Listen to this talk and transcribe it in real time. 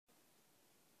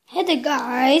Hey there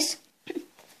guys,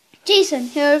 Jason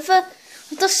here with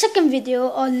the second video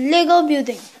on Lego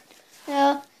building.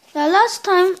 The last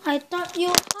time I taught you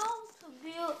how to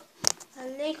build a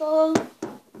Lego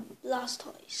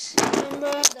Blastoise.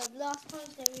 Remember the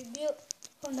Blastoise that we built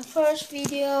from the first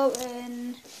video?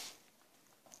 And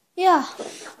yeah,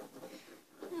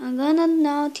 I'm gonna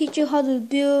now teach you how to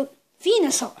build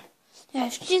Venusaur.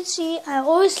 As you can see, I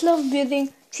always love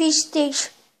building 3-stage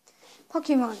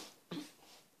Pokemon.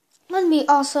 Gonna be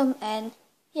awesome, and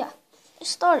yeah, let's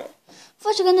start it.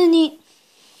 First you're gonna need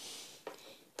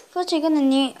a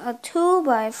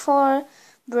 2x4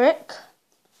 brick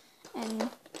and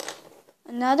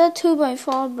another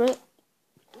 2x4 brick.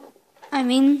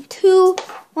 Two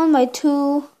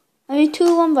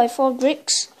 1x4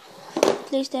 bricks.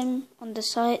 Place them on the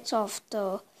sides of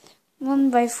the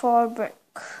 2x4 brick.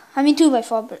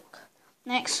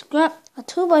 Next, grab a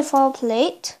 2x4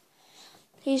 plate.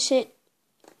 Place it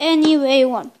any way you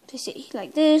want. Place it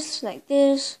like this, like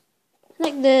this,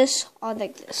 like this, or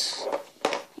like this.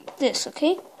 Like this,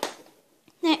 okay?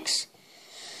 Next,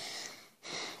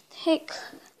 take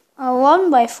a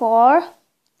 1x4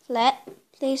 flat,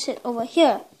 place it over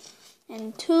here.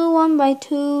 And two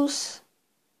 1x2s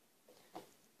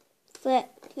flat,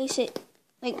 place it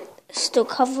like this to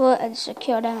cover and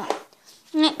secure them up.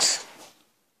 Next,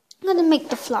 I'm gonna make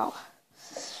the flower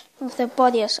with the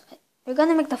body aside. We're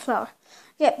gonna make the flower.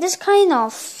 Yeah, this kind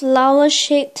of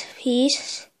flower-shaped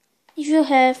piece. If you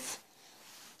have,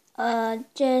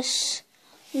 just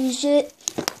use it.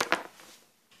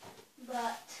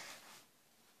 But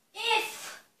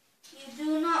if you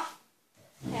do not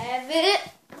have it,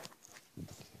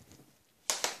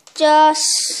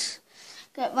 just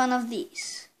get one of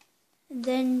these, and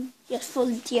then just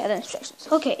follow the other instructions.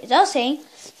 Okay, as I was saying,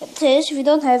 if you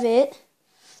don't have it,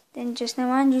 then just never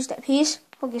mind, use that piece.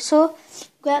 Okay, so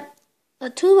grab a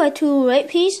 2x2 red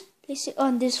piece, place it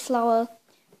on this flower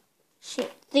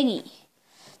shaped thingy.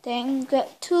 Then grab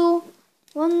two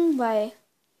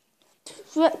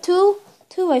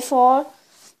 2x4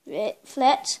 red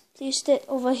flats, place it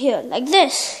over here like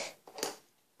this.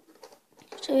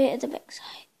 Show it at the back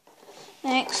side.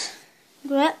 Next,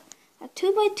 grab a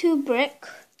 2x2 brick,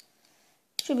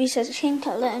 should be the same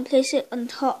color, and place it on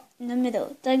top in the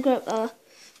middle. Then grab a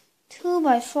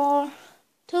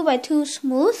 2x2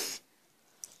 smooth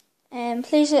and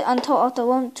place it on top of the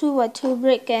 2x2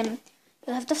 brick, and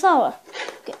you'll have the flower.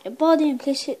 Get your body and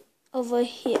place it over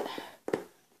here.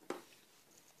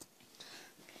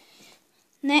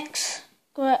 Next,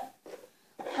 grab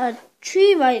a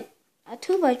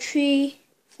 2x3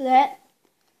 flat,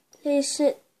 place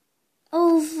it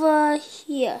over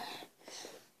here.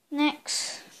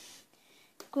 Next,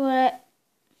 grab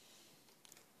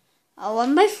a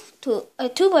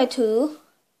 2x2,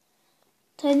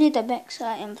 turn it the back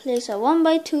side and place a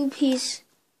 1x2 piece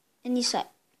any side.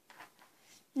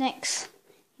 Next,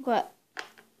 grab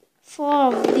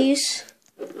 4 of these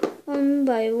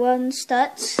 1x1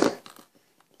 studs,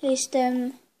 place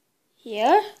them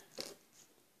here,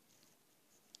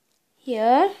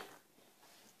 here,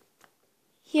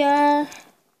 here,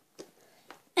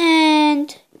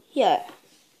 and here.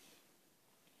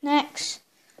 Next,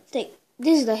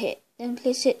 this is the head, then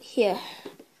place it here.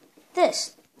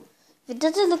 This. If it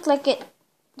doesn't look like it,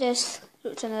 just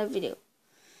look to another video.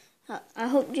 I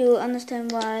hope you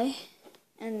understand why.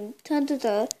 And turn to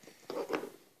the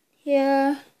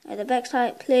here at the back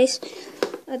side, place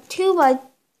a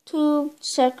 2x2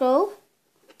 circle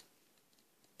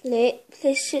plate,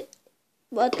 place it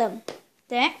bottom.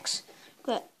 Next,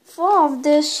 grab 4 of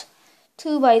this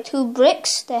 2x2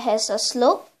 bricks that has a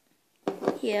slope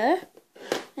here,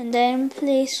 and then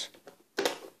place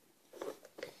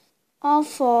all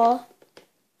 4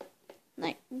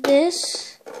 like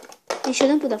this. You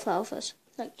shouldn't put the flower first.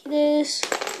 Like this.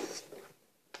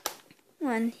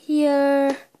 One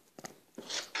here.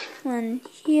 One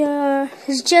here.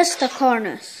 It's just the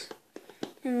corners.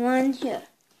 And one here.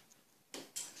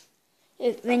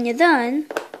 When you're done,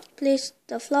 place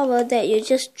the flower that you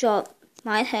just dropped,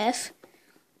 might have,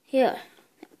 here.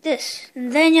 Like this.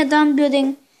 And then you're done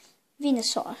building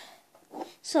Venusaur.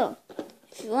 So,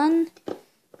 if you want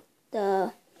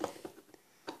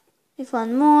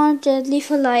more, just leave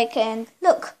a like, and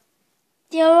look,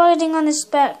 they're riding on his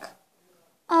back.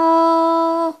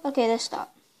 Okay, let's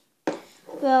stop.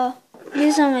 Well,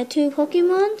 these are my 2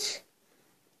 Pokemons.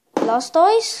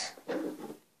 Blastoise.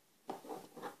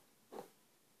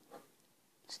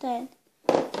 Stand,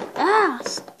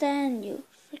 you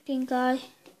freaking guy.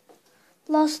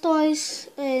 Blastoise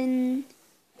and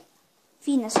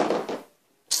Venusaur.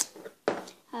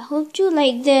 I hope you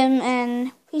like them,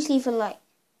 and please leave a like.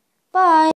 Bye.